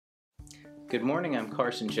Good morning, I'm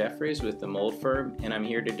Carson Jeffries with the Mold Firm, and I'm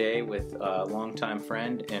here today with a longtime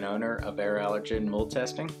friend and owner of Air Allergen Mold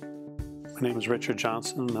Testing. My name is Richard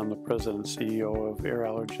Johnson. I'm the President and CEO of Air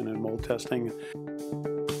Allergen and Mold Testing.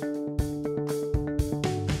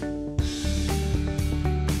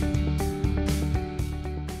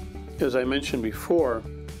 As I mentioned before,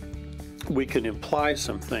 we can imply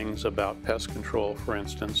some things about pest control, for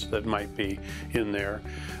instance, that might be in there.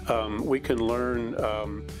 We can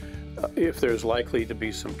learn if there's likely to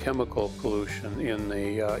be some chemical pollution in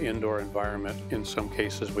the indoor environment. In some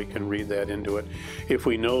cases, we can read that into it. If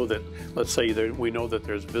we know that, let's say we know that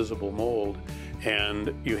there's visible mold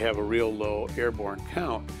and you have a real low airborne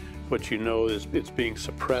count, what you know is it's being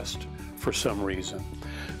suppressed for some reason.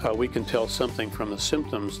 We can tell something from the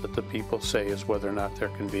symptoms that the people say is whether or not there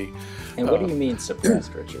can be. And what do you mean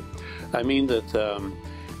suppressed, Richard? I mean that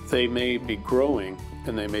they may be growing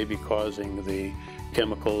and they may be causing the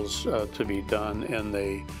chemicals to be done and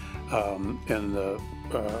the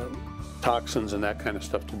toxins and that kind of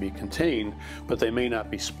stuff to be contained, but they may not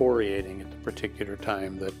be sporiating at the particular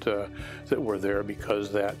time that we're there because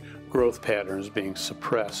that growth pattern is being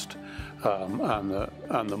suppressed on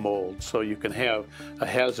the mold. So you can have a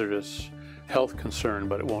hazardous health concern,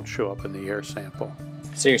 but it won't show up in the air sample.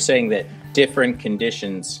 So you're saying that different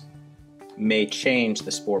conditions may change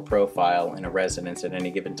the spore profile in a residence at any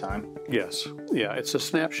given time? Yes. Yeah, it's a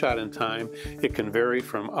snapshot in time. It can vary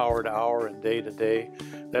from hour to hour and day to day.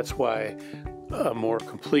 That's why a more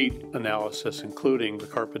complete analysis, including the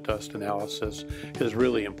carpet dust analysis, is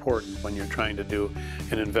really important when you're trying to do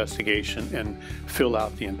an investigation and fill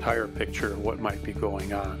out the entire picture of what might be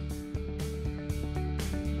going on.